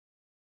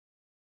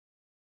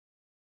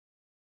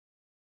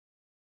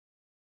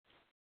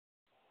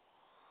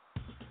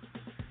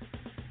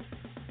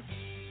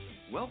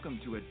Welcome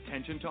to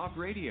Attention Talk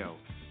Radio,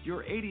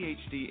 your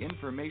ADHD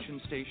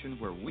information station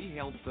where we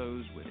help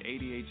those with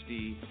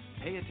ADHD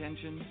pay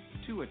attention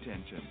to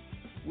attention.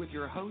 With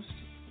your host,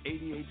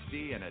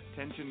 ADHD and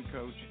attention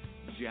coach,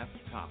 Jeff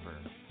Copper.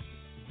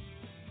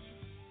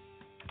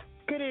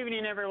 Good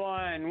evening,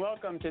 everyone.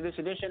 Welcome to this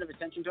edition of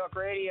Attention Talk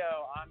Radio.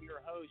 I'm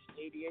your host,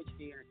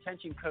 ADHD and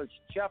attention coach,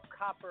 Jeff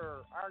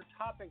Copper. Our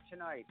topic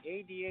tonight,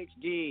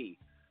 ADHD,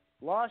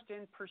 lost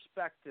in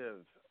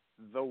perspective,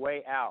 the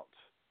way out.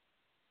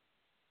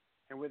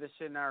 And with us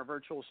in our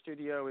virtual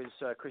studio is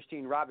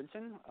Christine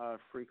Robinson, a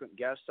frequent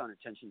guest on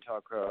Attention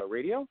Talk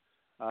Radio.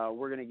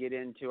 We're going to get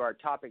into our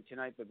topic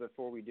tonight, but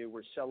before we do,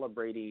 we're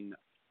celebrating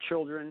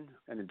children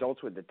and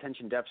adults with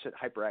attention deficit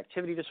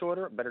hyperactivity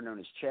disorder, better known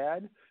as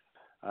CHAD.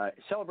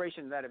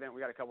 Celebration of that event,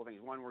 we got a couple things.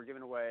 One, we're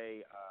giving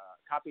away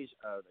copies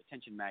of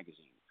Attention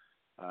Magazine,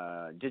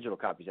 digital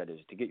copies, that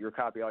is. To get your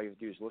copy, all you have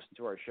to do is listen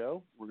to our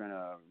show. We're going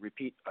to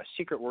repeat a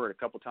secret word a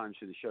couple times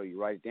through the show. You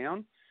write it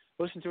down.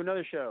 Listen to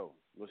another show.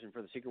 Listen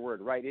for the secret word.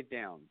 Write it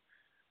down.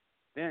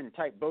 Then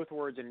type both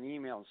words in an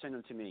email and send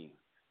them to me.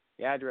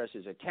 The address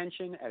is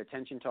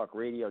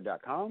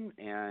attention@attentiontalkradio.com,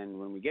 and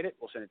when we get it,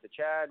 we'll send it to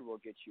Chad. We'll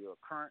get you a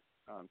current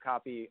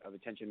copy of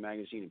Attention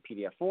Magazine in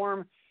PDF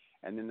form,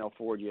 and then they'll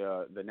forward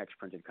you the next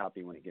printed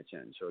copy when it gets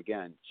in. So,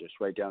 again, just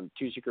write down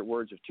 2 secret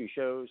words of 2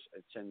 shows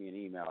and send me an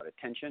email at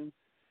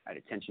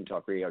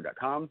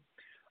attention@attentiontalkradio.com.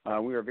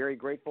 We are very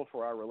grateful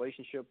for our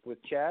relationship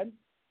with Chad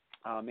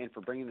and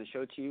for bringing the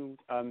show to you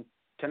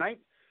tonight.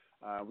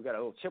 We've got a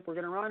little tip we're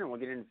going to run, and we'll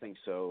get into things.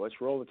 So let's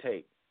roll the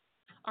tape.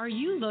 Are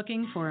you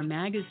looking for a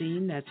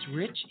magazine that's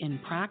rich in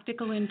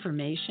practical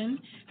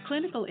information,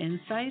 clinical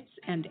insights,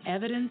 and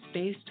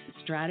evidence-based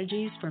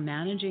strategies for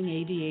managing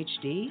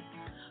ADHD?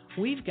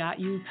 We've got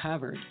you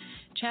covered.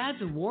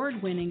 Chad's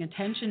award-winning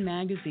Attention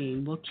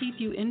Magazine will keep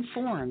you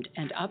informed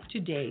and up to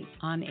date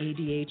on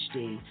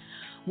ADHD.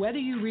 Whether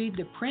you read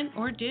the print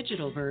or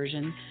digital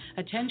version,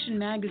 Attention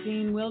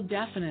Magazine will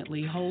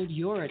definitely hold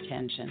your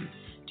attention.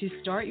 To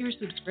start your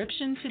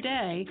subscription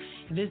today,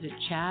 visit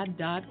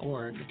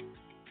chad.org.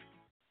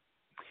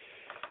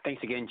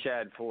 Thanks again,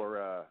 Chad,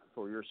 for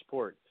your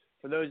support.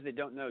 For those that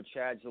don't know,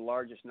 CHAD's the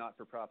largest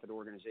not-for-profit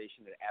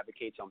organization that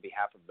advocates on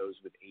behalf of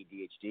those with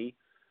ADHD.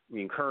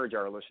 We encourage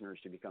our listeners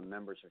to become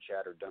members of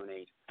CHAD or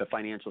donate. The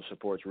financial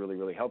support is really,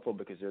 really helpful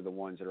because they're the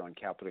ones that are on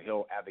Capitol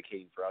Hill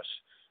advocating for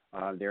us.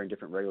 They're in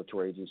different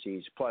regulatory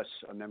agencies. Plus,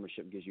 a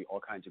membership gives you all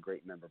kinds of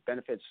great member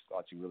benefits,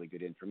 lots of really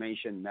good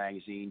information,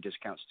 magazine,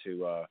 discounts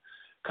to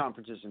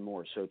conferences, and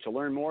more. So to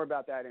learn more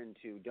about that and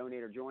to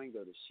donate or join,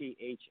 go to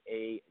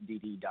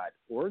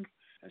chadd.org.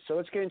 And so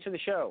let's get into the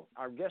show.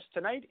 Our guest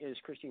tonight is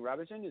Christine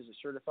Robinson, is a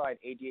certified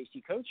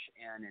ADHD coach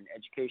and an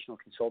educational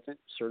consultant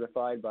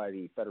certified by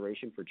the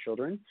Federation for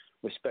Children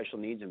with Special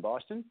Needs in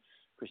Boston.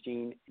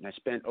 Christine has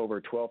spent over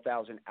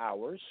 12,000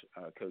 hours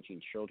coaching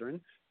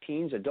children,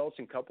 teens, adults,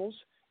 and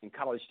couples, and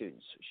college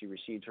students. She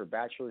received her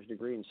bachelor's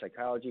degree in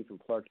psychology from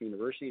Clark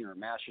University and her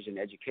master's in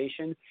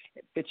education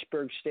at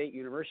Pittsburgh State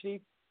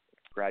University,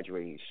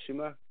 graduating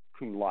summa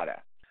cum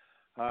laude,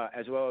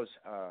 as well as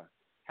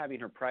having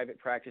her private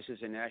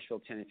practices in Nashville,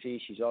 Tennessee.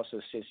 She's also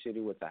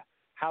associated with the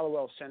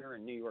Hallowell Center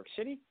in New York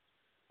City,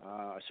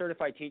 a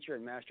certified teacher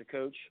and master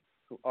coach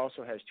who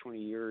also has 20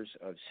 years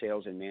of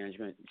sales and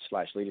management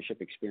 /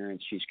 leadership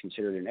experience. She's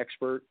considered an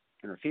expert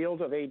in her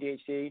field of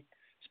ADHD,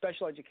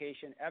 special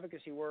education,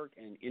 advocacy work,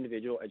 and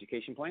individual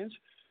education plans.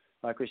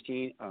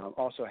 Christine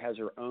also has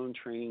her own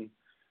training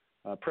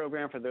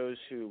program for those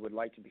who would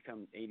like to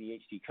become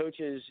ADHD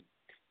coaches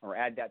or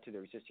add that to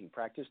their existing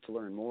practice. To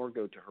learn more,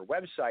 go to her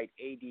website,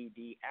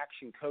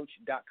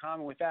 addactioncoach.com.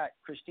 And with that,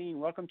 Christine,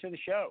 welcome to the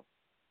show.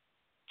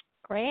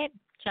 Great.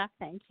 Jeff,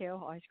 thank you.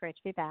 Always great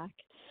to be back.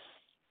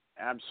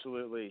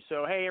 Absolutely.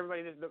 So, hey,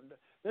 everybody,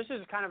 this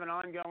is kind of an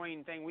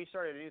ongoing thing. We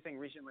started a new thing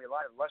recently, a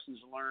lot of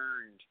lessons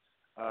learned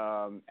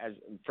as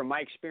from my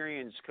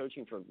experience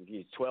coaching for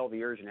 12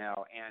 years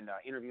now and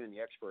interviewing the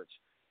experts.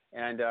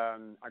 And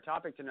our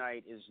topic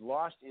tonight is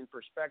lost in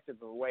perspective,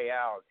 the way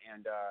out.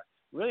 And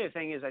really the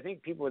thing is, I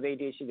think people with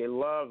ADHD, they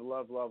love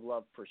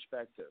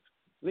perspective.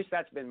 At least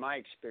that's been my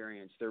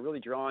experience. They're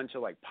really drawn to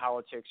like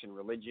politics and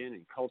religion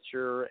and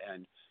culture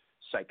and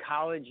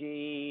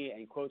psychology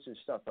and quotes and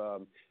stuff.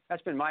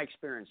 That's been my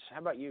experience. How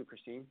about you,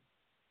 Christine?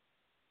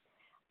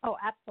 Oh,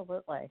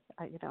 absolutely.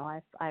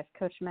 I've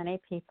coached many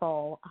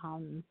people,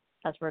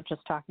 as we were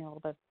just talking a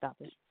little bit about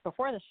this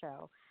before the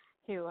show,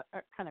 who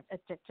are kind of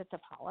addicted to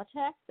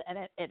politics, and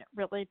it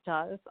really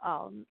does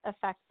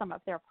affect some of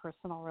their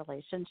personal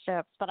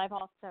relationships. But I've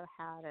also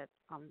had it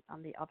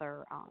on the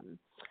other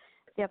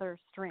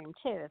stream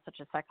too,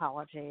 such as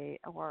psychology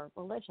or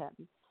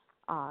religion.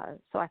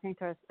 So I think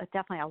there's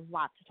definitely a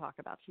lot to talk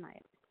about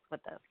tonight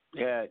with this.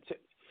 Yeah.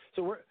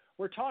 So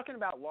we're talking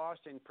about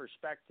lost in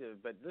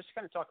perspective, but let's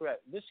kind of talk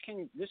about this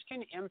can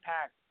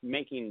impact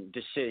making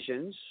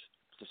decisions,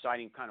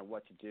 deciding kind of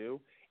what to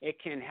do. It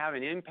can have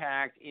an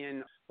impact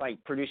in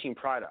like producing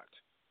product,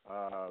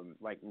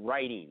 like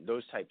writing,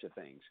 those types of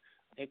things.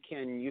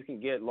 you can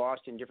get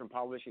lost in different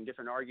publishing,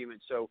 different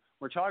arguments. So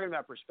we're talking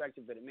about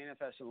perspective, but it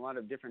manifests in a lot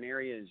of different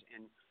areas.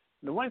 And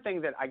the one thing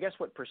that I guess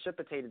what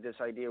precipitated this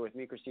idea with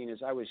me, Christine, is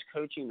I was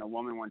coaching a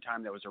woman one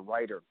time that was a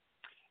writer.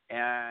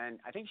 And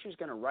I think she was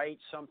going to write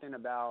something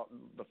about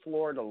the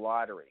Florida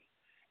lottery.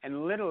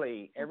 And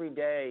literally every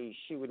day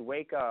she would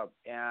wake up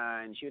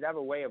and she would have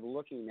a way of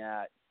looking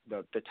at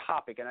the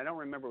topic. And I don't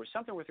remember, it was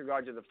something with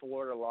regard to the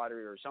Florida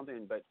lottery or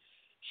something, but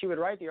she would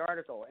write the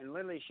article and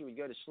literally she would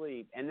go to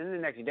sleep. And then the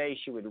next day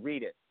she would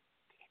read it.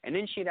 And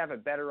then she'd have a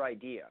better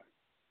idea.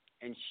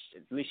 And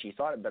at least she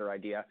thought a better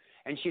idea.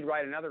 And she'd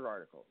write another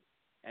article.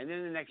 And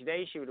then the next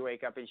day she would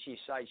wake up and she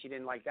decided she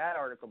didn't like that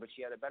article, but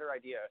she had a better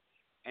idea.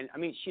 And, I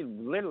mean, she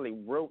literally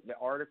wrote the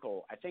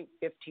article, I think,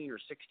 15 or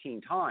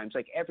 16 times,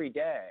 like every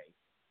day.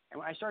 And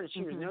when I started,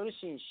 she was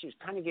noticing she was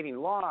kind of getting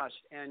lost.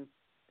 And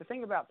the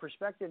thing about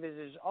perspective is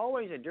there's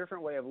always a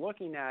different way of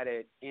looking at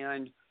it.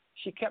 And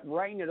she kept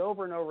writing it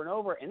over and over and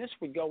over. And this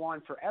would go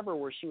on forever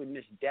where she would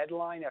miss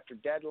deadline after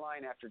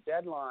deadline after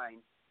deadline.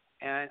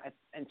 And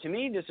to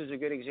me, this is a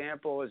good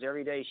example is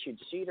every day she'd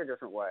see it a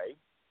different way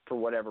for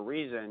whatever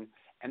reason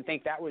and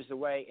think that was the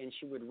way. And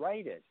she would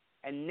write it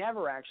and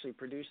never actually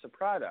produce the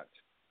product.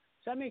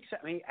 Does that make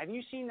sense? I mean, have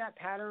you seen that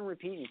pattern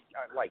repeat,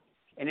 like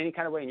in any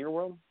kind of way in your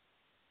world?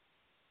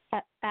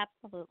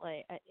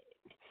 Absolutely.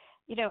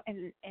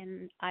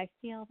 And I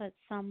feel that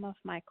some of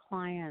my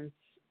clients,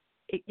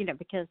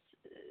 because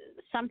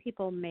some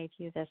people may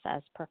view this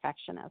as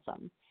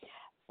perfectionism,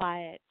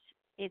 but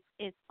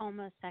it's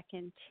almost a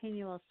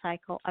continual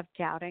cycle of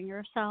doubting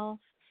yourself.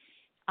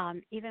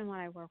 Even when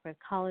I work with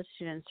college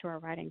students who are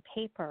writing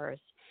papers,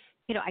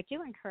 I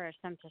do encourage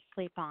them to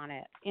sleep on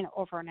it,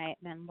 overnight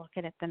and then look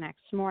at it the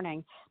next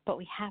morning. But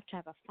we have to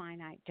have a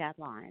finite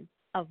deadline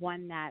of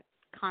when that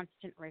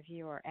constant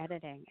review or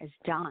editing is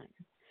done.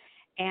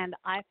 And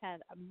I've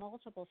had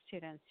multiple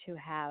students who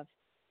have,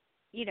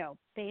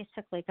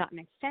 basically gotten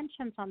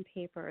extensions on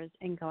papers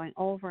and going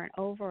over and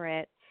over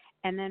it.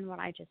 And then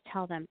when I just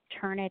tell them,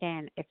 turn it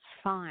in, it's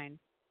fine,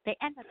 they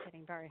end up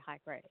getting very high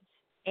grades,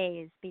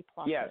 A's, B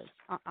pluses yes.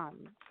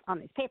 on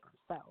these papers.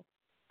 So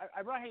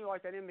I brought you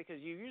like that in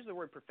because you use the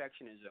word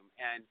perfectionism,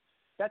 and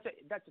that's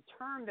a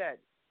term that,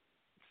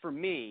 for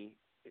me,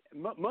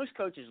 most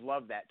coaches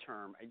love that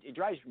term. It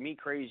drives me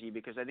crazy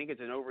because I think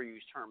it's an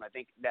overused term. I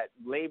think that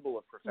label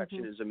of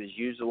perfectionism is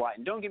used a lot.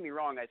 And don't get me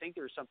wrong, I think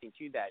there's something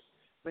to that.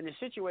 But in a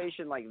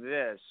situation like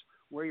this,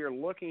 where you're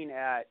looking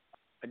at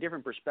a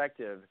different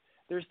perspective,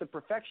 there's the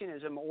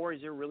perfectionism, or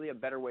is there really a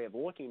better way of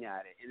looking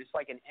at it? And it's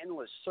like an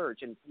endless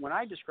search. And when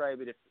I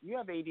describe it, if you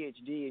have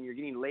ADHD and you're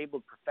getting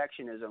labeled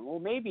perfectionism, well,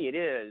 maybe it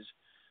is.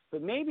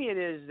 But maybe it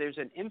is there's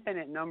an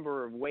infinite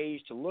number of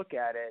ways to look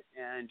at it,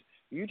 and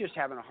you're just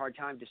having a hard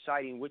time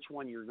deciding which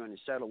one you're going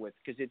to settle with.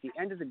 Because at the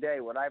end of the day,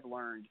 what I've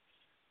learned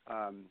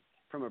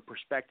from a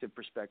perspective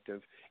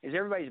is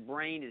everybody's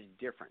brain is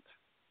different.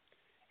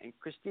 And,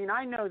 Christine,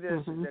 I know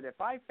this, is that if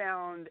I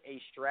found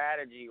a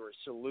strategy or a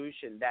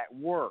solution that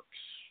works,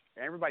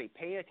 and everybody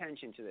pay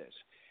attention to this,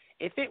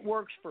 if it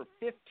works for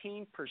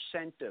 15%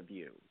 of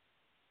you,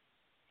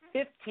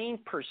 15%,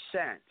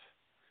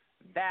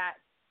 that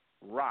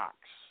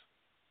rocks.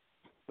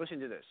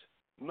 Listen to this.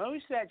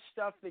 Most of that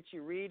stuff that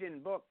you read in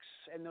books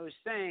and those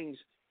things,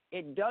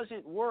 it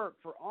doesn't work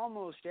for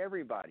almost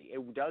everybody.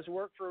 It does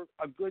work for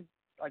a good,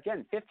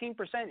 again, 15%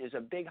 is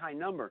a big high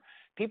number.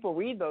 People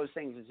read those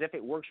things as if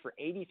it works for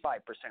 85%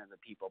 of the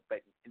people,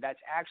 but that's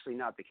actually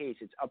not the case.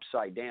 It's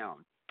upside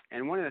down.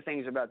 And one of the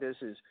things about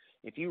this is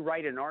if you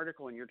write an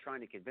article and you're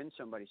trying to convince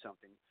somebody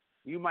something,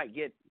 you might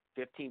get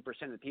 15%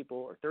 of the people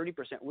or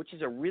 30%, which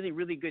is a really,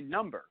 really good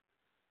number.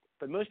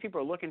 But most people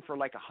are looking for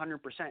like 100%,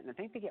 and I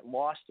think they get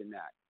lost in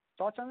that.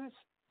 Thoughts on this?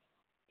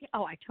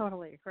 Oh, I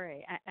totally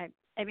agree. I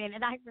mean,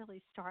 and I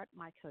really start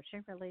my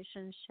coaching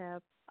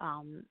relationship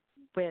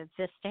with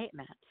this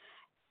statement.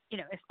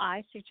 If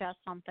I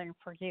suggest something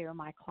for you,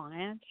 my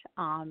client,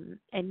 and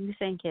you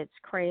think it's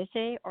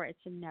crazy or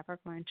it's never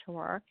going to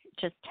work,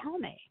 just tell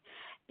me.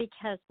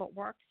 Because what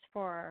works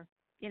for,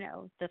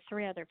 the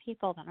 3 other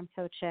people that I'm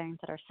coaching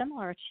that are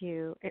similar to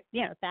you,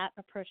 that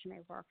approach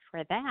may work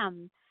for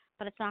them,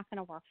 but it's not going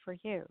to work for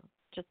you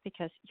just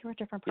because you're a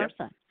different person.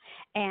 Yep.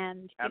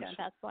 And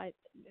that's why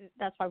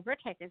we're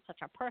taking such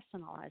a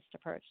personalized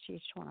approach to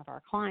each one of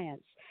our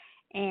clients.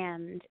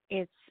 And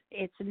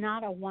it's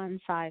not a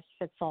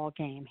one-size-fits-all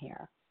game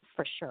here,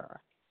 for sure.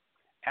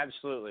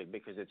 Absolutely,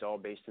 because it's all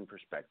based in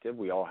perspective.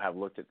 We all have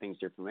looked at things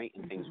differently,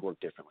 and things work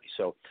differently.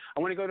 So I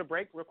want to go to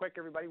break real quick,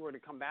 everybody. We're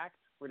going to come back.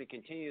 We're going to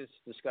continue this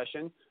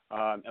discussion,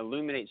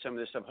 illuminate some of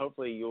this stuff.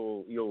 Hopefully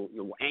you'll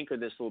anchor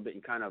this a little bit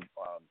and kind of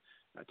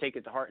take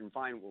it to heart and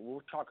find.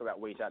 We'll talk about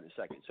ways out in a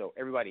second. So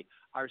everybody,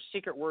 our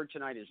secret word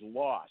tonight is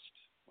lost,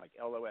 like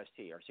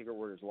L-O-S-T. Our secret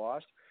word is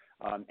lost.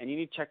 And you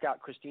need to check out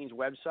Christine's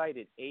website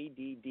at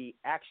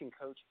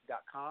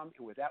addactioncoach.com.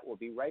 And with that, we'll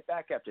be right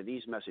back after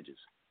these messages.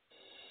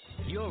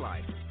 Your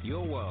life,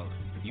 your world,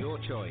 your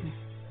choice.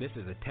 This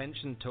is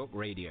Attention Talk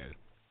Radio.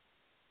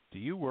 Do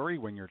you worry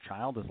when your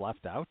child is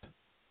left out?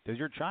 Does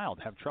your child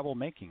have trouble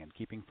making and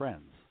keeping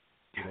friends?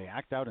 Do they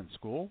act out in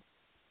school?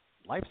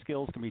 Life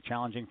skills can be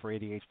challenging for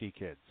ADHD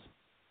kids.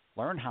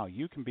 Learn how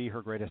you can be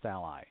her greatest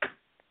ally.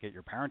 Get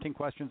your parenting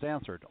questions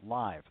answered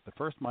live the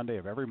first Monday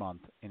of every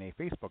month in a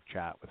Facebook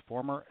chat with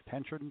former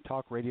Attention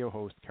Talk Radio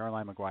host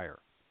Caroline McGuire.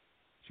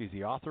 She's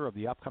the author of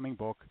the upcoming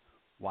book,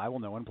 Why Will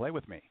No One Play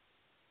With Me?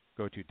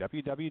 Go to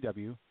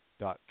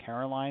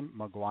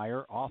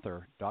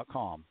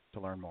www.carolinemcguireauthor.com to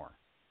learn more.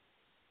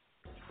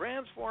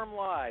 Transform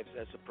lives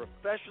as a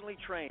professionally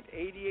trained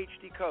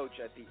ADHD coach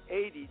at the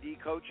ADD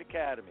Coach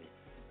Academy.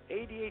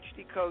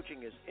 ADHD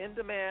coaching is in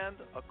demand,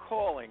 a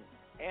calling,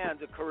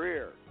 and a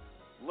career.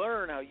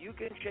 Learn how you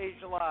can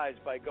change lives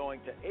by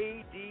going to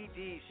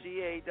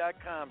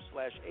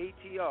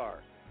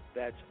addca.com/ATR.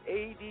 That's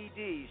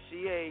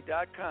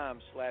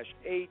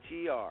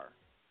addca.com/ATR.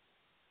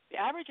 The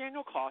average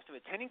annual cost of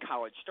attending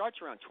college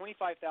starts around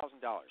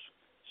 $25,000.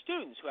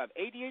 Students who have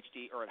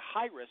ADHD are at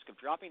high risk of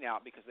dropping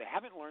out because they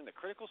haven't learned the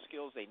critical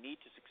skills they need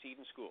to succeed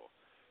in school.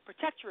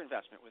 Protect your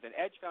investment with an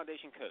Edge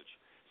Foundation coach,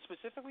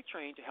 specifically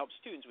trained to help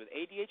students with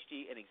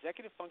ADHD and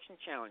executive function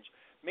challenge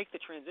make the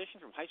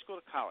transition from high school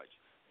to college.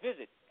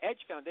 Visit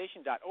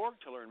edgefoundation.org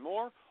to learn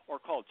more or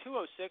call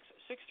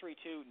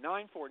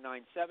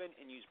 206-632-9497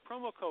 and use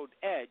promo code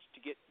EDGE to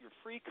get your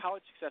free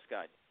college success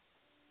guide.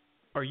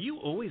 Are you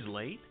always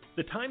late?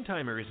 The Time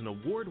Timer is an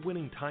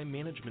award-winning time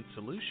management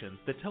solution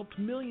that's helped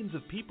millions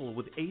of people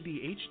with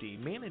ADHD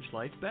manage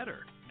life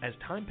better. As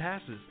time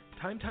passes,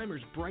 Time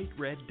Timer's bright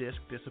red disc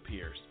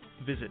disappears.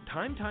 Visit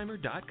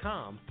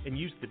timetimer.com and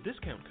use the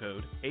discount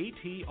code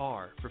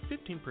ATR for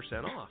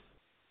 15% off.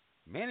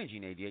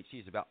 Managing ADHD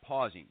is about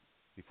pausing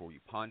before you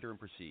ponder and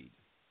proceed.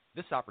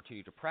 This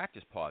opportunity to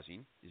practice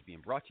pausing is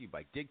being brought to you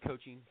by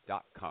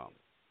digcoaching.com.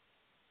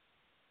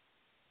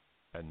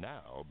 And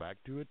now, back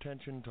to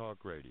Attention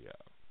Talk Radio.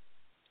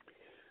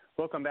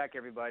 Welcome back,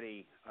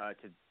 everybody, to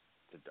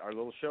our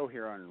little show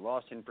here on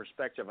Lost in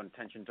Perspective on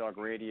Attention Talk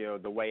Radio,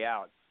 The Way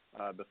Out.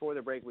 Before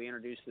the break, we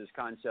introduced this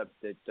concept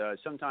that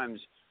sometimes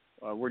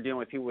we're dealing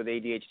with people with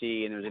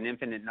ADHD, and there's an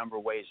infinite number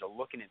of ways of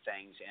looking at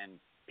things, and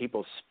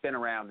people spin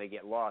around, they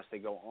get lost, they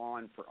go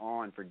on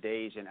for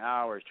days and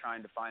hours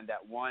trying to find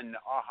that one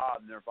aha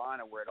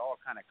nirvana where it all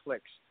kind of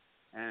clicks.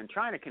 And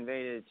trying to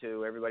convey it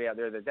to everybody out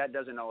there that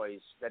doesn't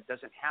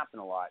happen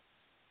a lot.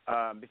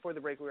 Before the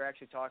break, we were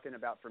actually talking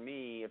about, for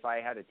me, if I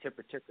had a tip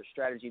or trick or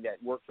strategy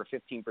that worked for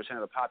 15%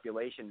 of the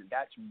population,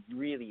 that's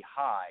really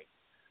high.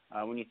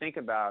 When you think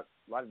about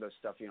a lot of those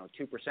stuff,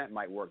 2%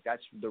 might work.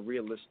 That's the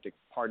realistic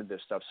part of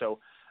this stuff.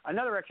 So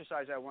another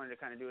exercise I wanted to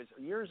kind of do is,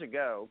 years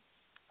ago,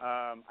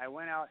 I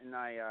went out and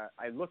I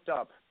looked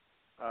up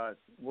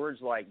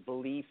words like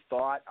belief,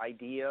 thought,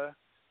 idea,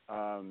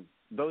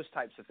 those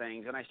types of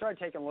things. And I started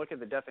taking a look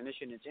at the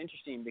definition. It's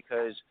interesting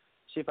because,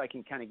 see if I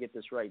can kind of get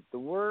this right. The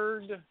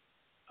word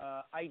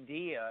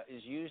idea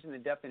is used in the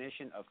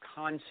definition of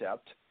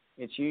concept.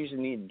 It's used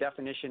in the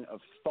definition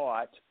of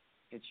thought.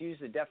 It's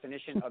used in the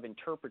definition of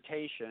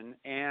interpretation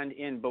and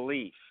in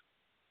belief.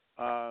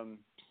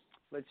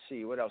 Let's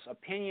see, what else?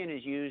 Opinion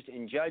is used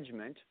in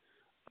judgment,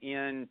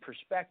 in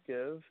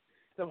perspective.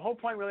 The whole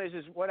point really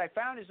is what I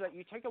found is that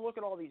you take a look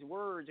at all these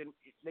words and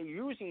they're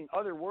using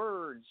other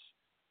words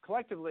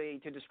collectively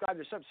to describe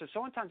their stuff. So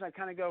sometimes I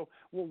kind of go,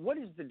 well, what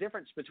is the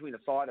difference between a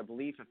thought, a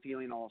belief, a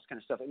feeling, all this kind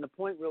of stuff? And the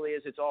point really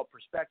is it's all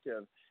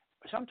perspective.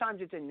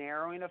 Sometimes it's a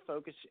narrowing of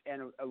focus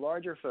and a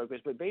larger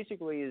focus, but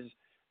basically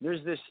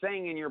there's this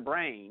thing in your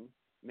brain.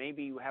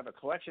 Maybe you have a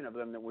collection of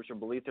them that which are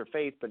belief or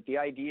faith, but the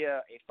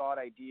idea, a thought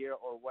idea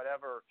or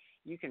whatever,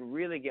 you can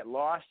really get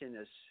lost in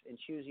this in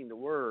choosing the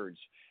words.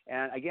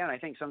 And again, I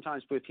think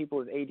sometimes with people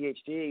with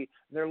ADHD,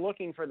 they're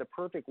looking for the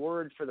perfect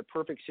word for the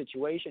perfect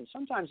situation.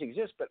 Sometimes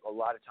exists, but a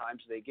lot of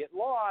times they get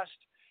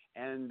lost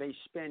and they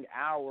spend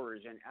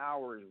hours and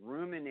hours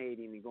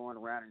ruminating and going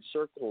around in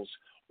circles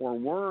or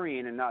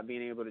worrying and not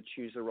being able to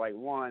choose the right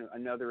one.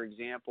 Another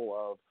example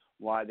of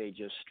why they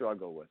just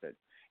struggle with it.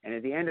 And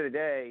at the end of the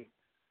day,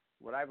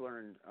 what I've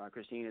learned,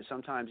 Christine, is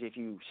sometimes if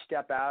you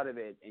step out of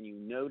it and you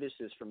notice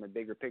this from a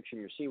bigger picture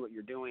and you see what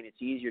you're doing,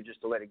 it's easier just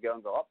to let it go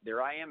and go, oh,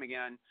 there I am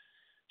again,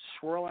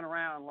 swirling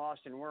around,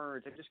 lost in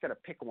words. I just got to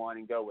pick one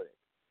and go with it.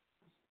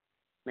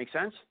 Make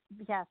sense?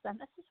 Yes, and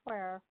this is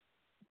where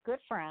good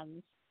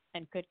friends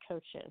and good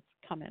coaches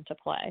come into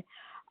play.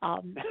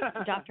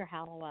 Dr.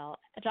 Hallowell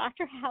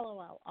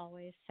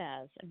always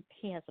says, and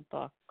he has a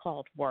book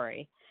called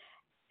Worry,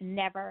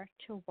 never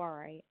to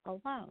worry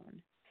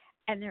alone.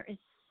 And there is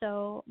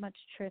so much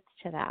truth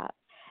to that,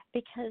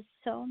 because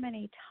so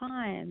many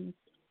times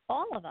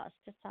all of us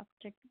to some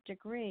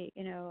degree,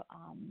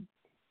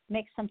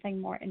 make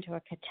something more into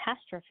a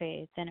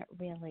catastrophe than it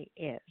really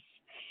is.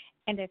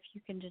 And if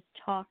you can just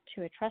talk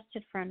to a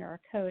trusted friend or a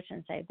coach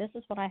and say, this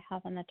is what I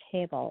have on the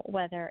table,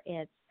 whether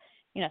it's,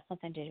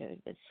 something to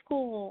do with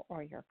school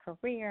or your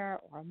career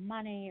or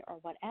money or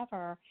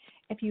whatever,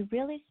 if you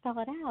really spell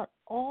it out,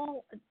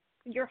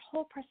 your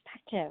whole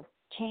perspective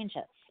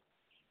changes.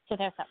 So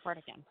there's that word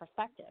again,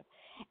 perspective.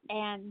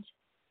 And,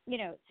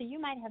 so you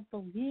might have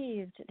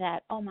believed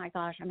that, oh, my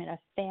gosh, I'm going to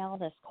fail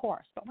this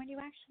course. But when you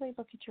actually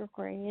look at your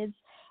grades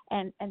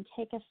and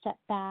take a step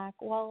back,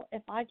 well,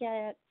 if I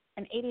get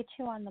an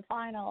 82 on the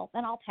final,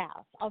 then I'll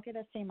pass. I'll get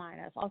a C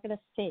minus. I'll get a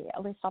C.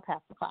 At least I'll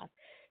pass the class.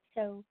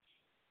 So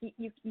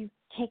you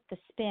take the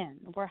spin.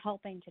 We're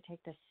helping to take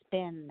the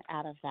spin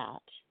out of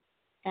that,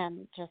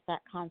 and just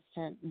that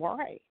constant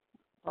worry,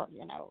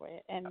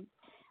 and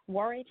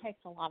worry takes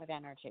a lot of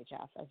energy,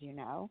 Jeff, as you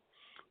know.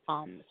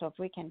 So if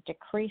we can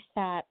decrease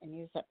that and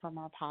use it for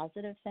more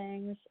positive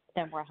things,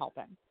 then we're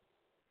helping.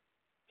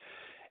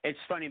 It's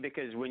funny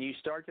because when you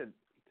start to,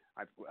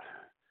 I've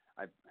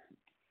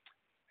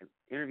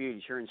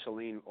interviewed Sharon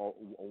Celine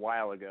a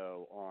while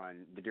ago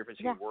on the difference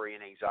between worry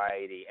and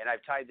anxiety, and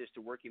I've tied this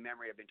to working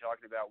memory. I've been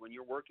talking about when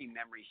your working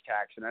memory is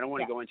taxed, and I don't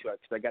want to go into it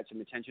because I got some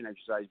attention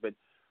exercise, but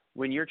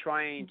when you're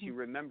trying to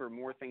remember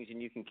more things than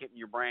you can keep in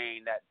your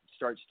brain, that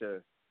starts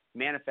to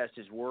manifest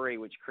as worry,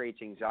 which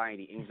creates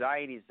anxiety.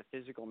 Anxiety is the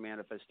physical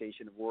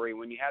manifestation of worry.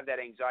 When you have that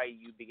anxiety,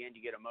 you begin to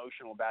get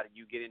emotional about it.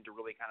 You get into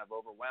really kind of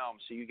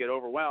overwhelmed. So you get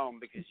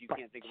overwhelmed because you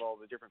can't think of all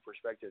the different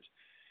perspectives.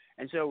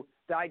 And so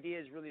the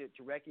idea is really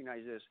to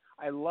recognize this.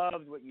 I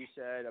loved what you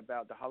said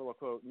about the Holloway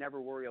quote,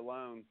 never worry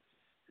alone.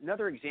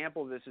 Another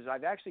example of this is I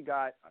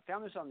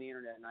found this on the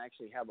internet, and I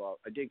actually have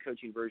a dig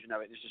coaching version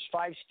of it. There's just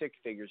 5 stick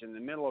figures in the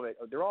middle of it.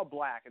 They're all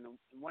black, and the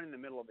one in the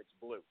middle of it's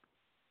blue.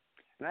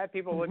 And I have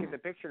people look at the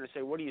picture and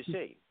say, what do you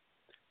see?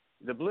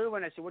 The blue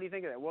one, I say, what do you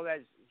think of that? Well,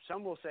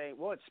 some will say,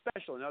 well, it's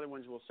special, and other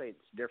ones will say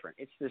it's different.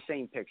 It's the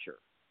same picture.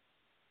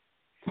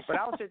 But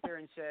I'll sit there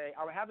and say,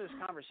 I'll have this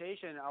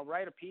conversation, I'll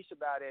write a piece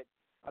about it,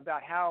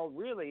 about how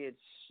really it's,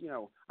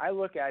 I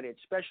look at it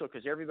special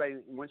because everybody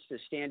wants to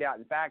stand out.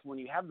 In fact, when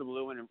you have the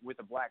blue one with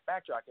a black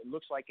backdrop, it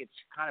looks like it's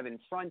kind of in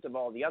front of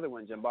all the other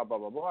ones and blah, blah,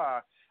 blah,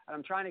 blah. And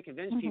I'm trying to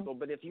convince people,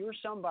 but if you're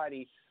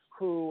somebody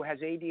who has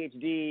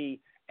ADHD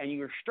and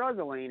you're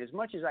struggling, as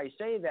much as I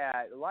say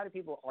that, a lot of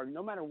people are,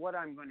 no matter what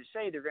I'm going to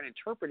say, they're going to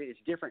interpret it as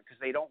different because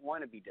they don't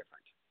want to be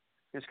different.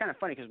 And it's kind of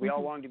funny because we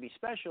all long to be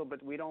special,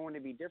 but we don't want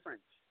to be different.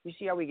 You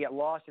see how we get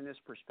lost in this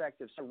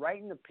perspective. So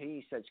writing a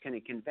piece that's going to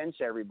convince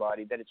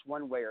everybody that it's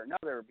one way or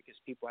another because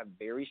people have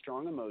very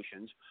strong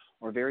emotions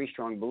or very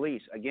strong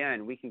beliefs.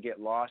 Again, we can get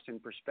lost in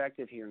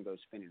perspective here and go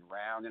spinning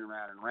round and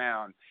round and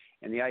round.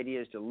 And the idea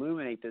is to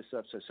illuminate this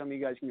stuff so some of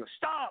you guys can go,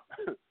 stop!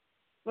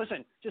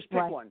 Listen, just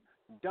pick one.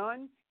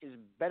 Done is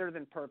better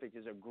than perfect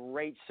is a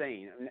great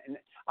saying. And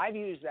I've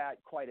used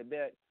that quite a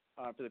bit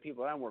for the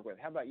people that I work with.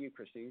 How about you,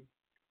 Christine?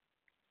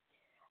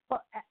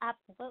 Well,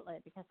 absolutely,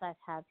 because I've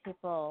had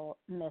people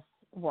miss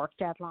work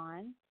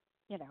deadlines,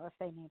 if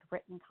they need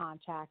written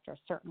contact or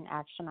certain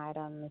action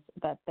items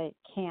that they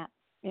can't,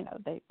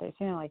 they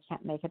seemingly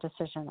can't make a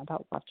decision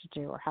about what to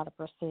do or how to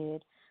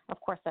proceed.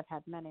 Of course, I've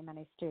had many,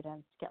 many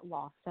students get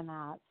lost in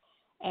that.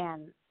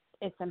 And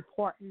it's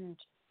important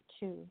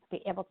to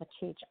be able to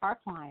teach our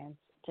clients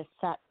to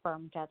set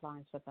firm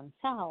deadlines with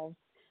themselves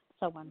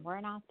so when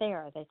we're not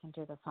there, they can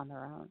do this on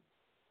their own.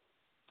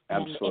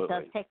 Absolutely. And it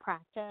does take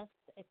practice.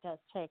 It does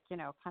take,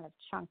 kind of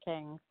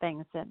chunking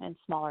things in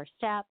smaller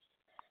steps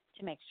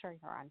to make sure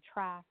you're on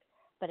track,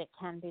 but it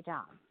can be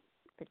done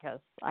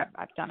because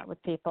I've done it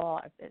with people,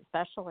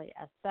 especially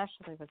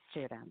with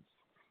students,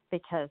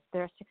 because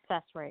their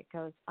success rate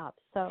goes up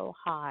so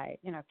high.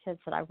 Kids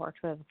that I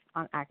worked with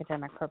on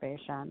academic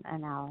probation,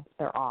 and now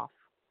they're off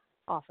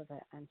of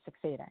it and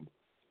succeeding.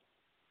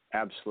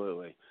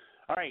 Absolutely.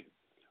 All right.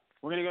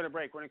 We're going to go to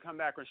break. We're going to come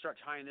back. We're going to start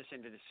tying this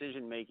into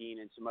decision-making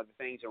and some other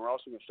things. And we're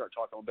also going to start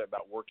talking a little bit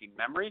about working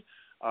memory,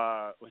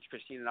 which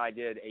Christine and I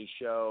did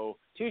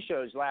two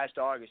shows last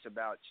August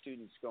about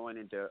students going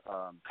into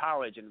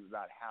college and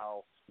about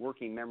how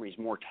working memory is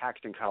more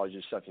taxed in college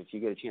and stuff. If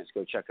you get a chance,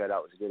 go check that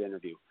out. It was a good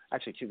interview.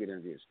 Actually, 2 good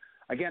interviews.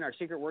 Again, our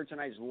secret word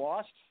tonight is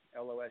LOST,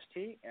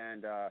 L-O-S-T.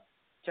 And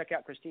check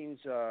out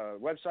Christine's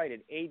website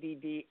at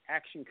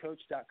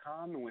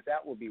addactioncoach.com. And with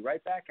that, we'll be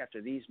right back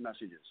after these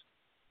messages.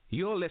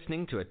 You're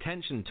listening to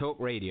Attention Talk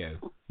Radio.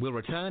 We'll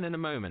return in a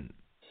moment.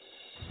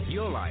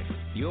 Your life,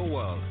 your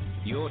world,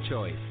 your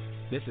choice.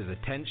 This is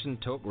Attention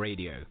Talk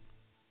Radio.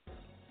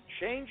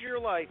 Change your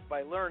life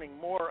by learning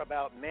more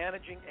about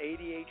managing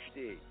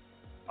ADHD.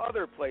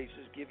 Other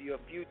places give you a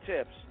few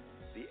tips.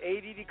 The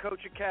ADD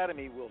Coach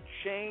Academy will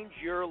change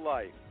your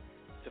life.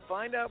 To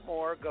find out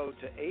more, go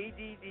to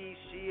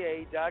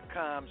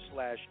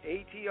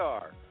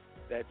addca.com/ATR.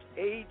 That's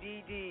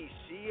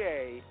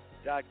addca.com/ATR.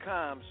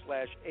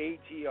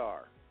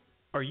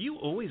 Are you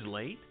always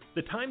late?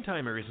 The Time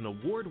Timer is an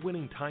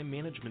award-winning time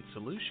management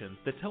solution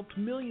that's helped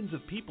millions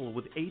of people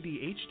with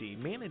ADHD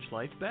manage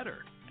life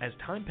better. As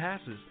time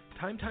passes,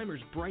 Time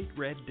Timer's bright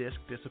red disc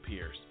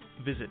disappears.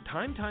 Visit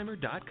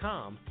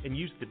timetimer.com and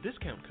use the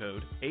discount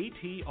code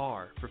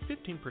ATR for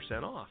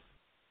 15% off.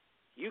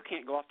 You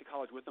can't go off to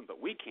college with them, but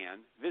we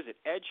can. Visit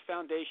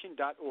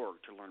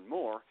edgefoundation.org to learn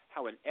more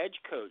how an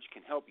EDGE coach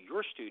can help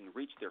your student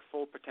reach their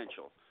full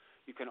potential.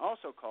 You can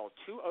also call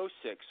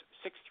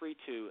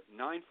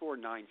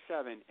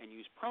 206-632-9497 and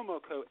use promo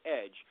code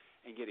EDGE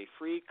and get a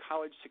free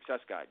college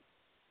success guide.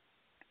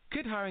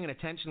 Could hiring an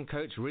attention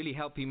coach really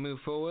help you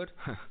move forward?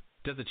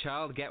 Does a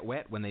child get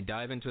wet when they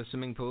dive into a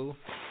swimming pool?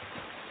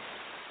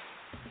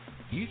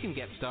 You can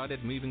get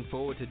started moving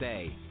forward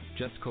today.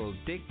 Just call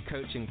Dig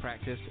Coaching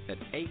Practice at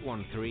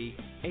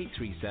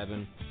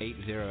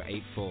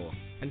 813-837-8084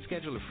 and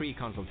schedule a free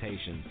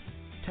consultation.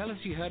 Tell us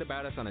you heard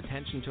about us on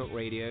Attention Talk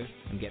Radio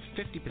and get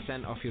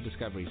 50% off your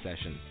discovery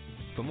session.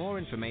 For more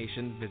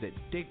information, visit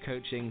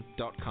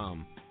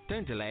digcoaching.com.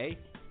 Don't delay,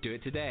 do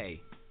it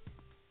today.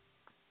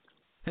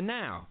 And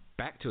now,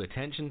 back to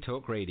Attention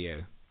Talk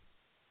Radio.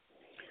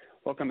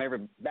 Welcome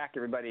back,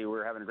 everybody.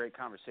 We're having a great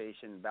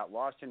conversation about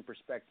lost in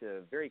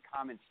perspective, very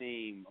common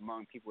theme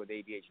among people with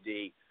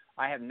ADHD.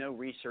 I have no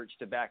research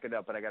to back it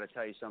up, but I got to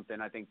tell you something.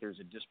 I think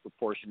there's a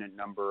disproportionate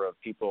number of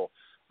people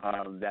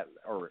that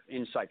are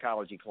in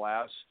psychology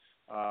class,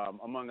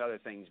 among other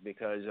things,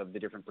 because of the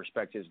different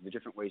perspectives, the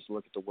different ways to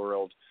look at the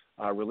world,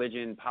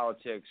 religion,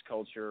 politics,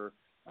 culture,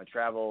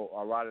 travel.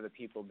 A lot of the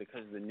people,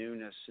 because of the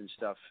newness and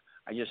stuff,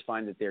 I just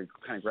find that they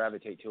kind of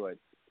gravitate to it.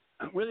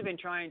 I've really been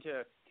trying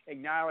to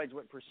acknowledge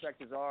what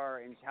perspectives are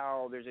and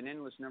how there's an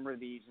endless number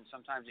of these, and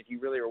sometimes if you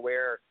really are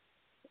aware,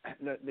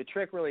 the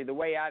trick really, the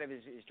way out of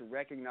it is to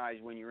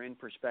recognize when you're in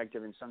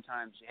perspective, and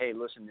sometimes, hey,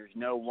 listen, there's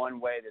no one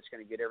way that's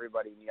going to get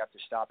everybody, and you have to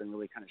stop and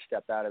really kind of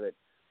step out of it.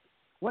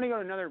 I want to go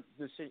to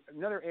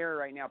another area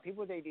right now.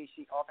 People with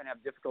ADHD often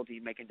have difficulty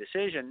making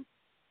decisions,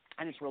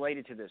 and it's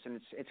related to this, and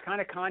it's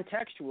kind of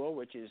contextual,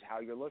 which is how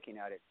you're looking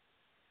at it.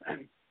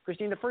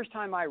 Christine, the first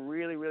time I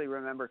really, really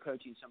remember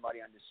coaching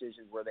somebody on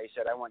decisions where they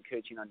said, I want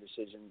coaching on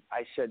decisions,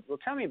 I said, well,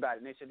 tell me about it.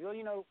 And they said, well,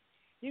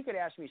 you could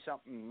ask me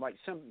something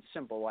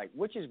simple, like,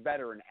 which is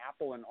better, an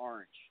apple and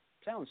orange?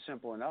 Sounds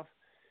simple enough.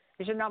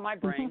 He said, not my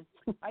brain.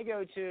 I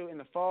go to, in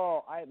the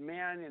fall, a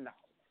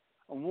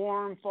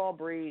warm fall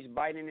breeze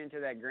biting into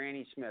that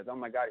Granny Smith. Oh,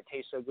 my God, it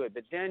tastes so good.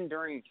 But then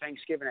during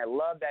Thanksgiving, I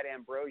love that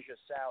ambrosia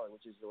salad,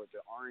 which is with the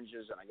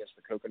oranges and I guess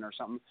the coconut or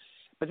something.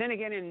 But then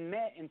again,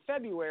 in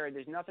February,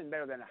 there's nothing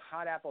better than a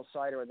hot apple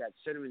cider with that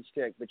cinnamon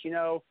stick. But,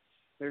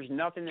 there's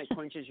nothing that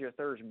quenches your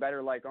thirst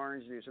better like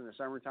orange juice in the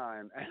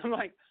summertime. And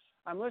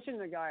I'm listening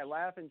to the guy,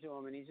 laughing to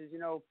him, and he says,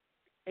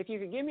 if you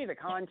could give me the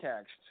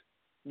context,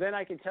 then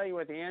I can tell you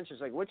what the answer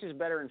is. Like, which is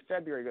better in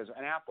February? He goes,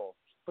 an apple.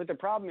 But the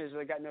problem is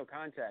I got no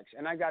context,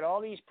 and I got all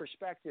these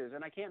perspectives,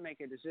 and I can't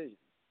make a decision.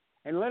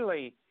 And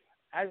literally,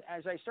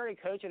 as I started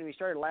coaching him, he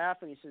started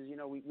laughing. He says,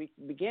 we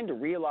began to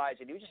realize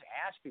that he would just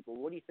ask people,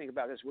 what do you think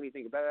about this? What do you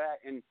think about that?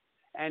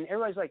 And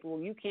everybody's like,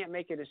 well, you can't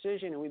make a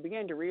decision. And we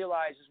began to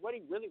realize is what he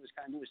really was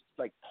kind of doing was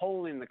like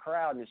polling the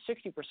crowd, and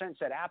 60%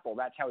 said apple.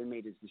 That's how he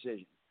made his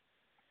decision.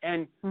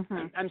 And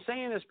I'm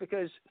saying this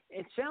because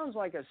it sounds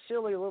like a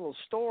silly little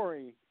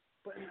story,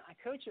 but I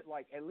coach it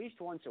like at least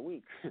once a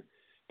week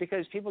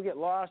because people get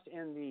lost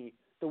in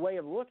the way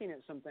of looking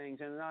at some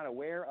things and they're not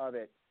aware of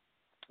it.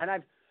 And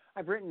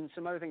I've written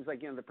some other things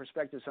like, the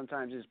perspective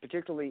sometimes is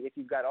particularly if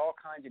you've got all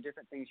kinds of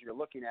different things you're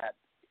looking at,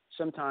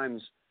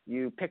 sometimes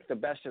you pick the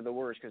best of the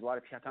worst because a lot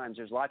of times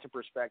there's lots of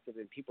perspective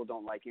and people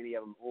don't like any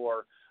of them.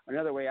 Or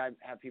another way I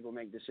have people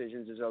make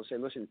decisions is they'll say,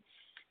 listen,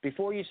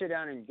 before you sit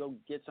down and go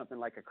get something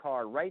like a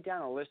car, write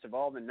down a list of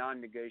all the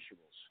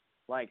non-negotiables.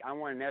 Like, I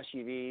want an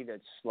SUV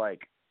that's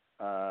like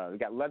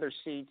got leather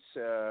seats,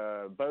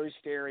 Bose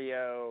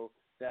stereo,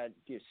 that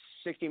is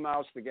 60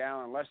 miles per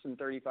gallon, less than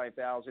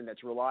 35,000,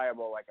 that's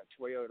reliable, like a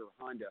Toyota or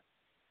Honda.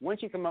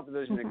 Once you come up with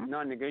those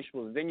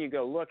non-negotiables, then you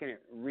go look, and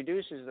it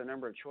reduces the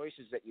number of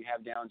choices that you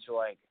have down to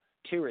like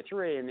 2 or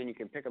 3, and then you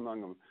can pick among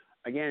them.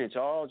 Again, it's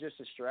all just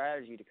a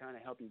strategy to kind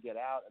of help you get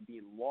out of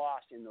being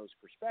lost in those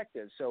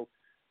perspectives. So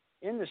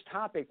in this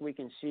topic, we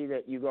can see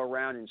that you go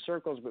around in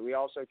circles, but we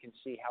also can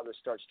see how this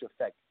starts to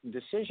affect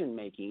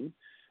decision-making.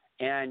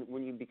 And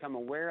when you become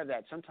aware of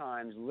that,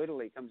 sometimes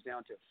literally it comes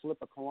down to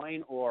flip a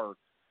coin or,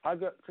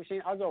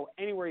 Christine, I'll go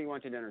anywhere you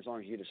want to dinner as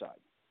long as you decide.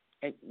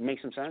 It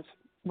makes some sense?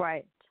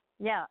 Right.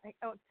 Yeah,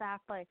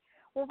 exactly.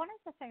 Well, one of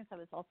the things I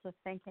was also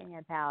thinking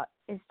about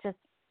is just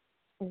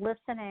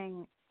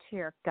listening to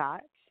your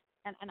gut.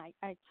 And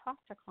I talk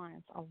to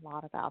clients a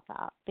lot about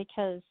that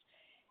because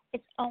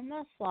it's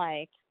almost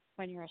like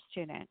when you're a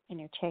student and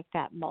you take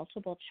that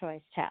multiple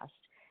choice test,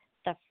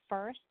 the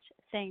first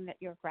thing that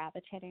you're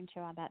gravitating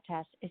to on that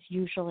test is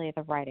usually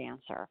the right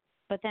answer.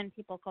 But then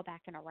people go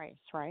back and erase,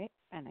 right?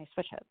 And they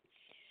switch it.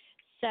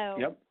 So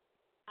yep.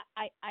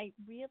 I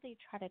really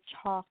try to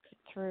talk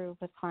through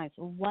with clients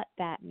what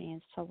that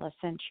means to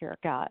listen to your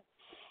gut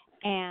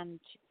and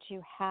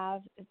to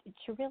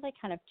really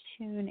kind of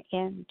tune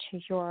into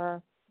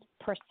your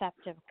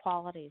perceptive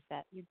qualities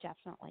that you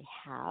definitely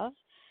have,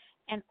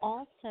 and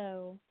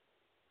also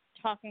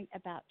talking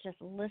about just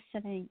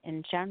listening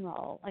in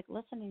general, like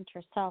listening to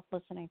yourself,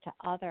 listening to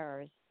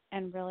others,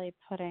 and really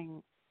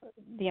putting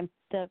the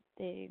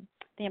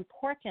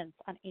importance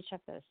on each of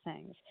those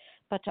things,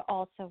 but to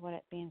also what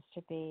it means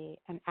to be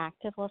an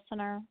active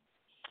listener.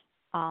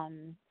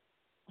 So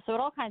it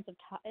all kinds of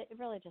it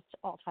really just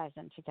all ties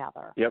in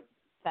together. Yep,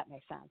 that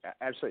makes sense.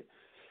 Absolutely.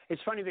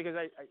 It's funny because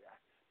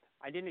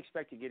I didn't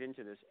expect to get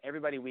into this.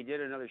 Everybody, we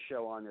did another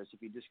show on this.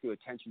 If you just do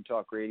Attention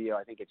Talk Radio,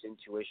 I think it's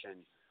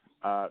intuition.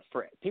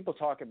 For people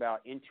talk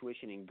about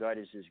intuition and gut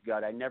is his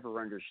gut. I never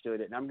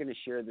understood it, and I'm going to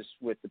share this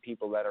with the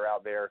people that are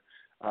out there.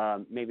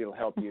 Maybe it'll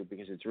help you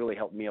because it's really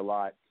helped me a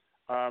lot.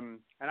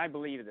 and I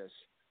believe this.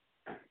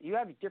 You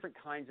have different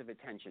kinds of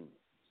attention.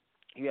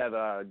 You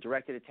have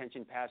directed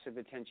attention, passive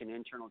attention,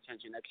 internal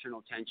attention,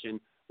 external attention.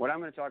 What I'm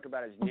going to talk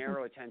about is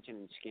narrow attention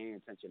and scanning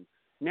attention.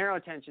 Narrow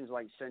attention is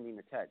like sending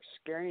a text.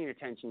 Scanning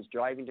attention is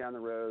driving down the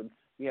road.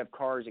 You have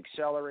cars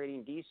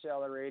accelerating,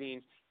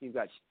 decelerating. You've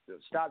got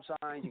stop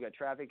signs. You've got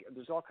traffic.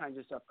 There's all kinds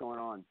of stuff going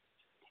on.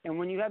 And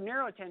when you have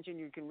narrow attention,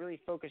 you can really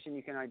focus and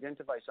you can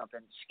identify something.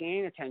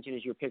 Scanning attention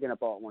is you're picking up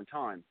all at one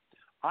time.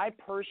 I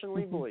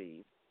personally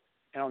believe,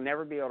 and I'll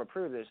never be able to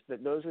prove this,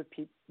 that those with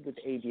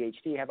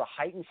ADHD have a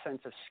heightened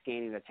sense of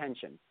scanning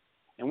attention.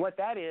 And what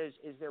that is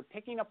they're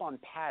picking up on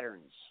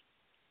patterns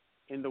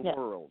in the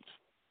world.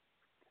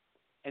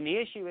 And the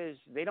issue is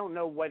they don't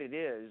know what it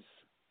is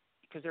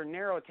because their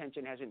narrow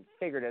attention hasn't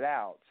figured it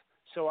out.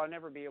 So I'll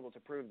never be able to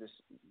prove this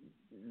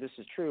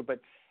is true. But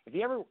if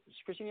you ever,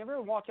 Christine, you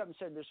ever walked up and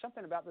said, there's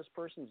something about this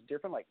person's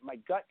different, like my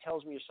gut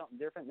tells me there's something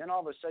different, and then all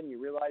of a sudden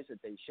you realize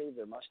that they shaved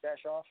their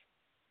mustache off?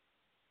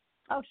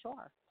 Oh,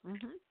 sure.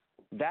 Mm-hmm.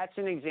 That's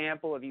an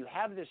example of you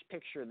have this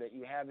picture that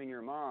you have in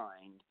your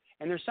mind,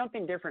 and there's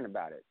something different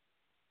about it.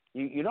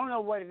 You don't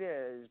know what it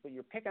is, but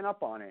you're picking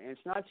up on it. And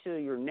it's not till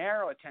your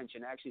narrow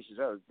attention actually says,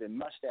 oh, the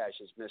mustache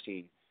is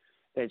missing,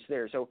 that it's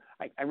there. So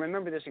I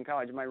remember this in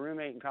college. My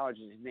roommate in college,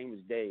 his name was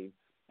Dave,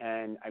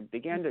 and I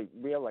began to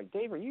realize, like,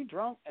 Dave, are you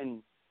drunk?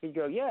 And he'd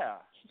go, yeah.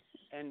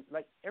 And,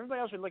 like, everybody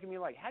else would look at me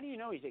like, how do you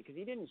know he's there? Because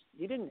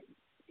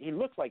he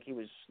looked like he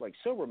was, like,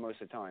 sober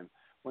most of the time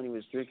when he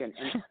was drinking.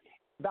 And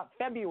about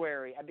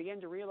February, I began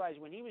to realize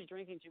when he was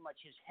drinking too much,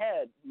 his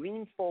head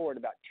leaned forward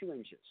about 2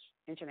 inches,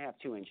 inch and a half,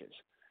 2 inches.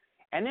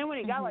 And then when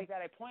he got like that,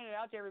 I pointed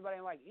out to everybody,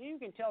 I'm like, you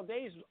can tell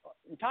Dave's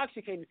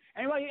intoxicated.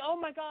 And everybody, oh,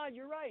 my God,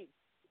 you're right.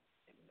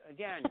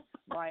 Again,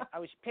 I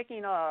was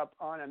picking up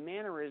on a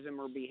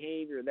mannerism or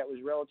behavior that was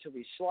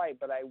relatively slight,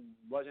 but I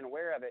wasn't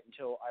aware of it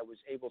until I was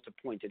able to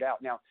point it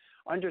out. Now,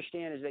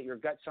 understand is that your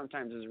gut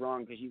sometimes is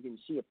wrong because you can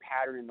see a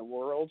pattern in the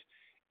world,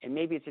 and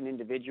maybe it's an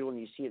individual and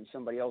you see it in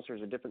somebody else or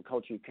there's a different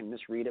culture, you can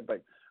misread it.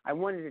 But I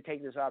wanted to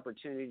take this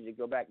opportunity to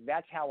go back.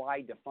 That's how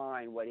I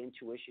define what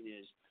intuition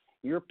is.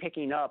 You're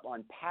picking up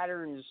on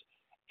patterns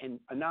and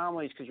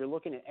anomalies because you're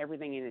looking at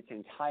everything in its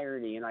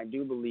entirety, and I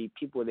do believe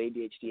people with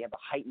ADHD have a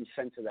heightened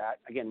sense of that.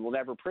 Again, we'll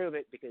never prove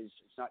it because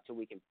it's not till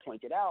we can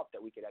point it out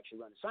that we could actually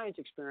run a science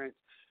experiment.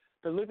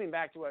 But looping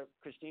back to what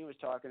Christine was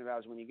talking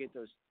about is when you get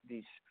those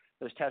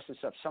tests and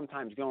stuff,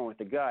 sometimes going with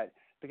the gut,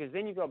 because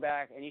then you go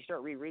back and you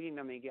start rereading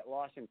them and you get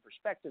lost in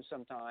perspective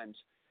sometimes,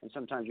 and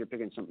sometimes you're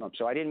picking something up.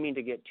 So I didn't mean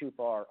to get too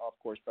far off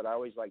course, but I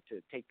always like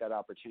to take that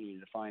opportunity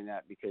to find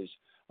that because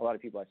a lot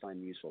of people I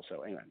find useful.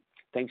 So anyway,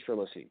 thanks for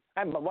listening.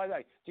 And by the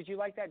way, did you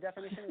like that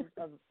definition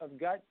of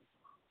gut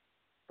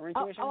or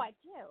intuition? Oh, I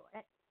do.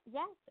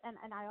 Yes, and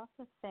I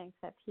also think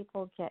that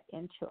people get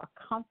into a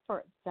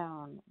comfort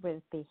zone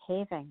with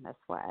behaving this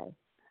way.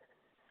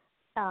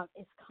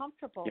 It's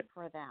comfortable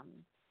for them.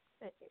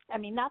 I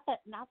mean, not that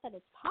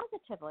it's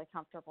positively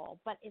comfortable,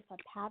 but it's a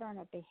pattern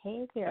of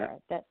behavior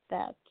that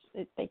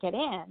they get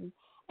in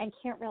and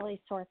can't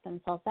really sort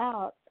themselves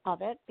out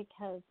of it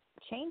because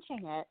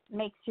changing it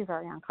makes you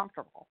very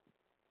uncomfortable.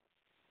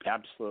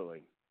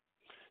 Absolutely.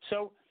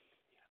 So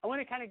I want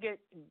to kind of get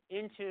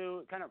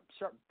into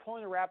start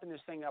pulling and wrapping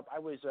this thing up. I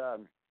was,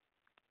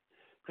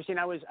 Christine,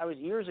 I was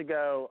years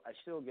ago, I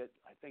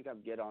think I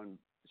get on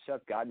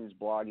Seth Godin's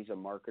blog. He's a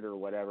marketer or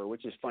whatever,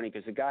 which is funny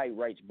because the guy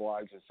writes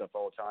blogs and stuff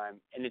all the time,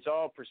 and it's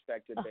all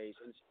perspective-based.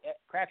 And it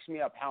cracks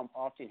me up how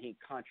often he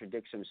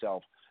contradicts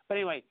himself. But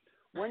anyway,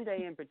 one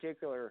day in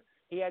particular,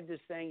 he had this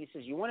thing. He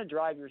says, you want to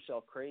drive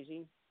yourself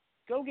crazy?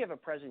 Go give a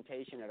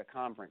presentation at a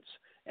conference,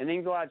 and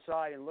then go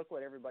outside and look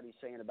what everybody's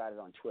saying about it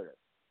on Twitter.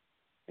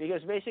 And he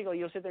goes, basically,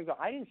 you'll sit there and go,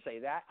 I didn't say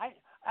that.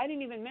 I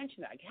didn't even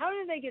mention that. How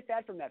did they get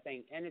that from that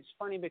thing? And it's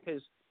funny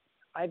because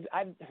I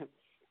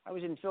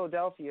was in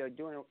Philadelphia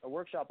doing a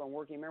workshop on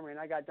working memory, and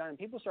I got done, and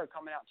people started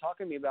coming out and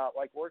talking to me about,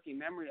 like, working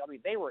memory. I mean,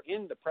 they were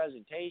in the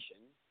presentation.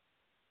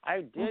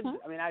 I did.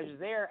 I mean, I was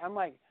there. I'm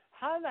like,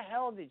 how the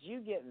hell did you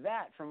get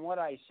that from what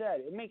I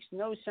said? It makes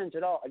no sense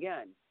at all.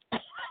 Again,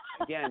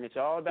 it's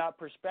all about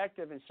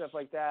perspective and stuff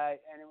like that.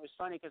 And it was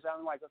funny because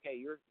I'm like, okay,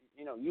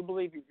 you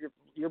believe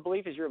your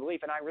belief is your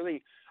belief. And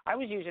I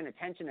was using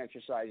attention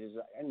exercises.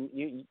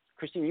 And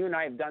Christine, you and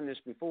I have done this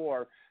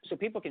before, so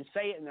people can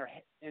say it in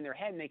their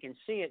head and they can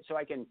see it, so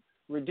I can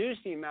reduce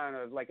the amount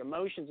of like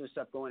emotions and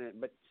stuff going in.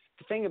 But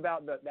the thing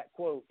about that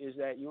quote is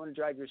that you want to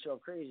drive yourself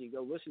crazy,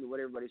 go listen to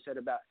what everybody said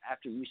about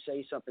after you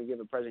say something,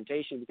 give a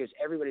presentation, because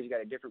everybody's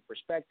got a different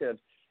perspective.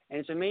 And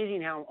it's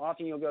amazing how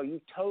often you'll go,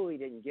 you totally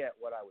didn't get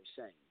what I was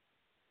saying.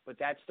 But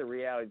that's the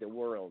reality of the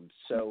world.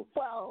 So,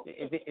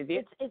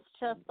 it's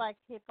just like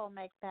people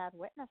make bad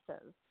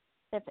witnesses.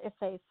 If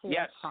they see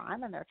a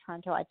crime and they're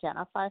trying to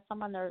identify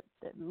someone,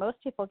 most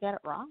people get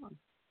it wrong.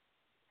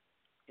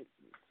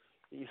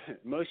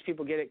 Most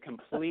people get it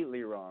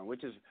completely wrong,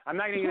 which is I'm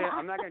not going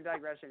to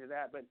digress into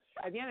that. But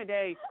at the end of the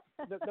day,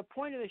 the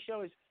point of the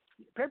show is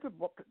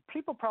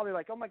people probably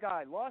like, oh my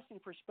God, lost in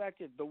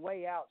perspective, the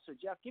way out. So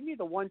Jeff, give me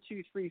the 1,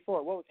 2, 3,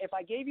 4. Well, if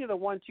I gave you the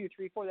 1, 2,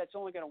 3, 4, that's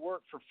only going to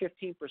work for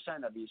 15%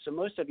 of you. So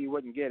most of you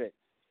wouldn't get it.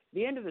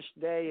 The end of this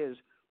day is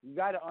you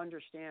got to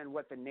understand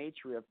what the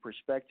nature of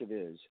perspective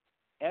is.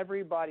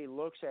 Everybody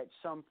looks at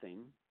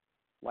something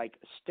like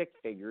stick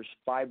figures,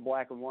 5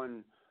 black and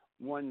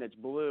one that's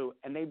blue,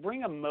 and they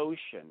bring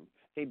emotion.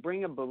 They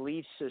bring a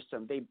belief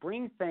system. They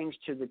bring things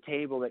to the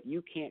table that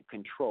you can't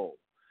control.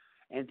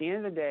 And at the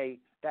end of the day,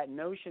 that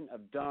notion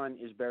of done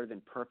is better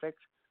than perfect.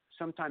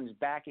 Sometimes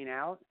backing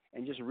out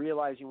and just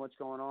realizing what's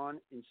going on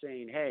and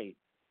saying, hey,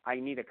 I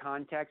need a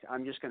context.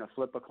 I'm just going to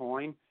flip a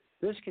coin.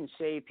 This can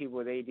save people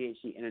with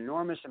ADHD an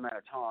enormous amount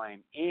of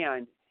time.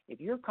 And if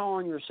you're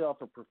calling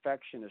yourself a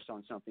perfectionist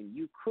on something,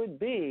 you could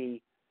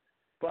be,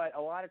 but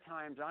a lot of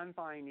times I'm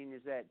finding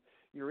is that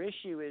your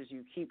issue is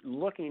you keep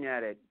looking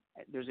at it.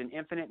 There's an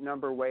infinite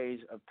number of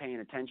ways of paying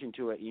attention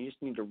to it. You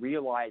just need to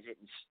realize it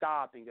and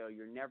stop and go,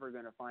 you're never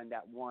going to find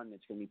that one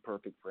that's going to be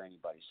perfect for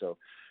anybody. So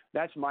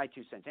that's my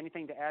 2 cents.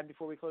 Anything to add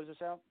before we close this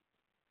out?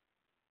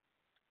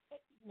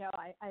 No,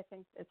 I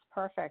think it's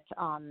perfect.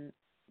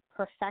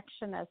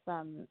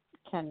 Perfectionism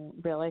can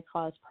really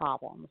cause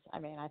problems. I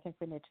mean, I think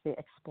we need to be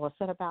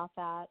explicit about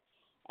that.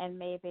 And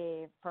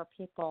maybe for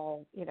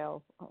people,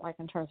 like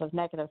in terms of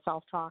negative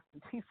self-talk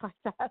and things like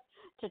that,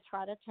 to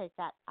try to take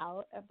that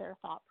out of their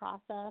thought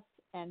process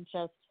and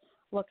just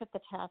look at the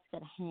task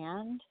at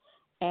hand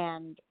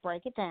and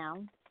break it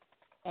down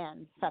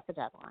and set the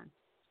deadline.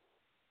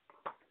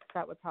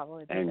 That would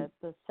probably be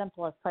the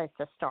simplest place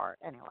to start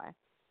anyway.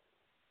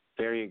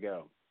 There you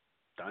go.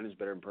 Done is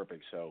better than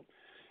perfect. So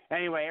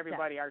anyway,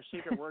 everybody, Our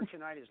secret word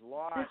tonight is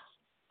lost.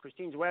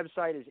 Christine's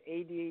website is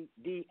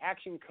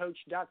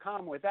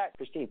addactioncoach.com. With that,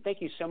 Christine, thank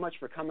you so much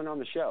for coming on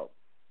the show.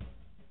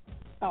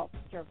 Oh,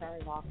 you're very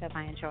welcome.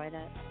 I enjoyed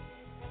it.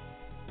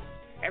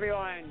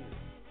 Everyone,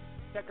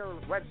 check our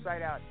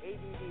website out,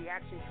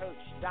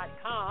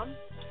 addactioncoach.com.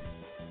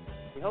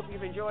 We hope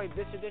you've enjoyed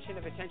this edition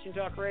of Attention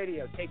Talk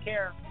Radio. Take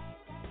care.